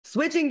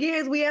Switching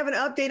gears, we have an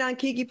update on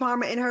Keke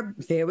Palmer and her,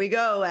 there we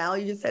go, Al,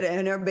 you just said it,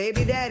 and her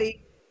baby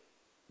daddy,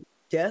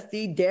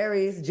 Dusty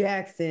Darius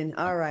Jackson.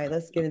 All right,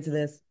 let's get into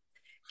this.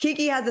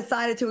 Keke has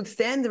decided to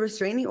extend the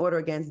restraining order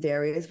against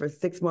Darius for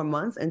 6 more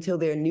months until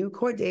their new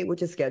court date,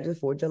 which is scheduled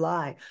for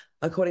July.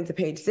 According to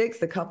page 6,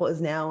 the couple is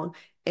now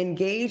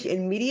engaged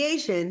in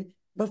mediation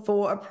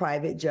before a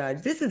private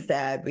judge. This is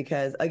sad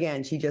because,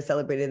 again, she just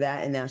celebrated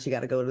that and now she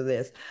got to go to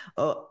this.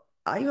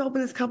 Are you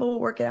hoping this couple will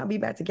work it out and be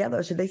back together,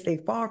 or should they stay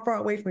far, far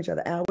away from each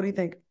other? Al, what do you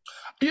think?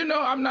 You know,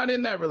 I'm not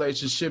in that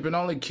relationship, and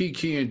only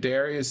Keke and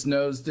Darius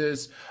knows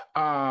this.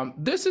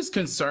 This is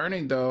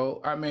concerning,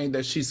 though. I mean,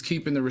 that she's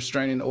keeping the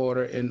restraining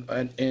order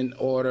in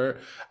order.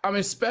 I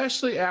mean,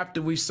 especially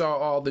after we saw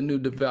all the new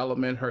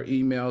development, her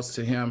emails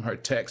to him, her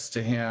texts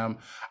to him.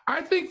 I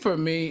think for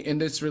me in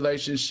this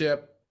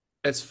relationship,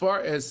 as far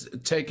as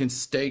taking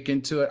stake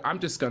into it, I'm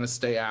just going to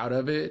stay out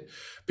of it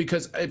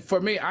because for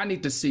me, I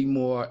need to see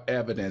more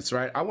evidence,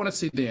 right? I want to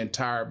see the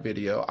entire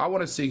video. I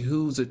want to see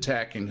who's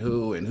attacking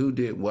who and who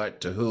did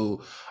what to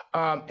who.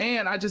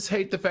 And I just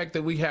hate the fact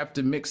that we have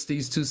to mix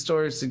these two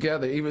stories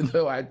together, even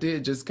though I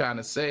did just kind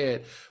of say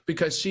it,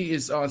 because she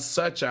is on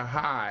such a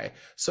high.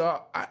 So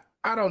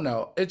I don't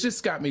know. It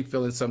just got me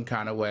feeling some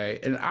kind of way.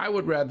 And I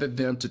would rather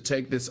them to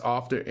take this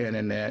off their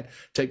internet,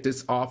 take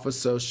this off of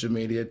social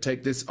media,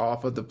 take this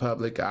off of the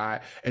public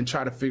eye, and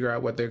try to figure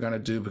out what they're going to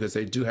do, because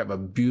they do have a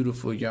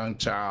beautiful young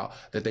child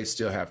that they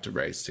still have to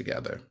raise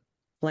together.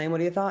 Blaine,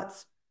 what are your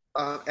thoughts?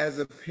 As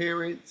a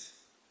parent,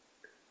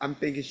 I'm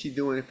thinking she's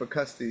doing it for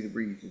custody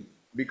reasons,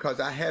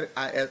 because I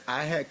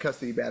had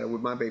custody battle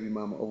with my baby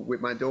mama or with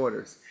my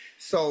daughters.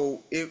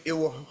 So it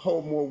will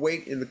hold more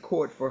weight in the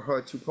court for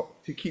her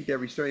to keep that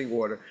restraining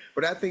order.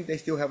 But I think they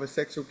still have a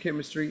sexual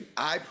chemistry.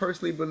 I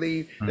personally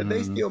believe that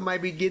they still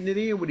might be getting it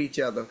in with each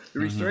other. The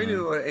restraining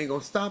order ain't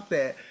gonna stop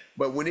that.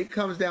 But when it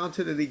comes down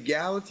to the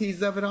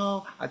legalities of it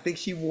all, I think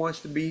she wants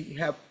to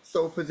have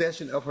sole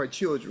possession of her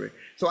children.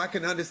 So I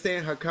can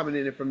understand her coming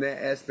in from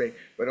that aspect.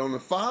 But on the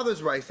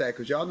father's right side,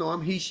 because y'all know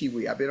I'm he, she,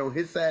 we. I've been on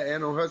his side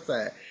and on her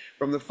side.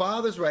 From the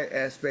father's right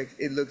aspect,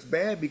 it looks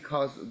bad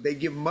because they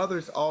give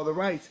mothers all the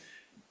rights.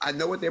 I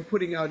know what they're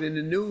putting out in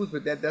the news,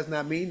 but that does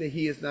not mean that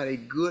he is not a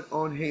good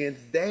on-hands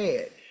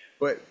dad.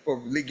 But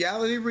for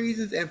legality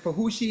reasons and for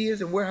who she is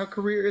and where her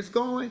career is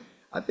going,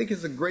 I think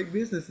it's a great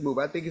business move.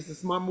 I think it's a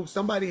smart move.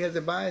 Somebody has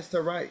advised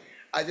her right.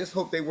 I just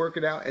hope they work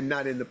it out and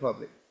not in the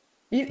public.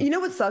 You know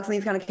what sucks in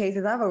these kind of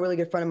cases? I have a really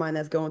good friend of mine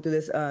that's going through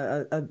this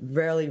a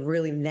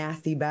really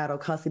nasty battle,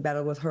 custody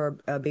battle with her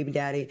baby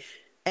daddy.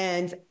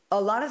 And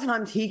a lot of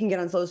times he can get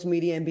on social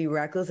media and be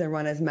reckless and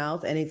run his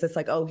mouth. And it's just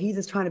like, oh, he's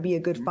just trying to be a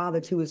good father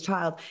to his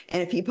child.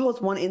 And if he posts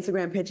one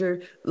Instagram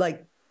picture,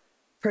 like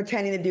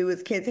pretending to do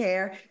his kid's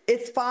hair,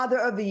 it's Father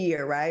of the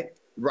Year, right?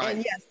 Right.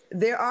 And yes,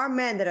 there are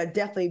men that are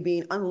definitely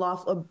being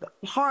unlawful,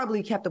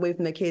 horribly kept away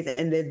from their kids.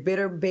 And there's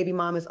bitter baby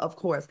mamas, of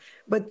course.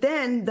 But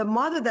then the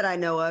mother that I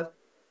know of,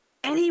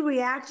 any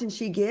reaction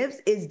she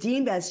gives is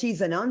deemed as she's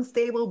an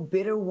unstable,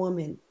 bitter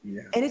woman.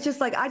 Yeah. And it's just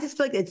like, I just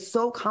feel like it's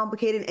so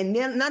complicated. And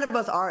none of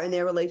us are in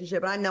their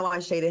relationship. And I know I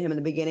shaded him in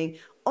the beginning,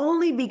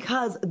 only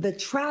because the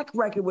track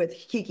record with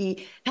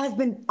Keke has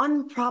been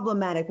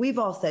unproblematic. We've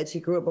all said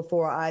she grew up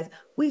before our eyes.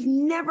 We've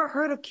never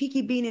heard of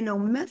Keke being in no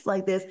mess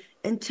like this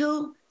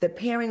until the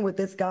pairing with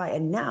this guy.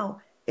 And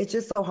now it's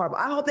just so horrible.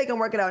 I hope they can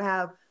work it out and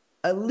have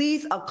at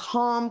least a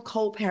calm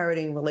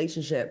co-parenting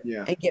relationship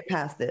and get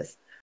past this.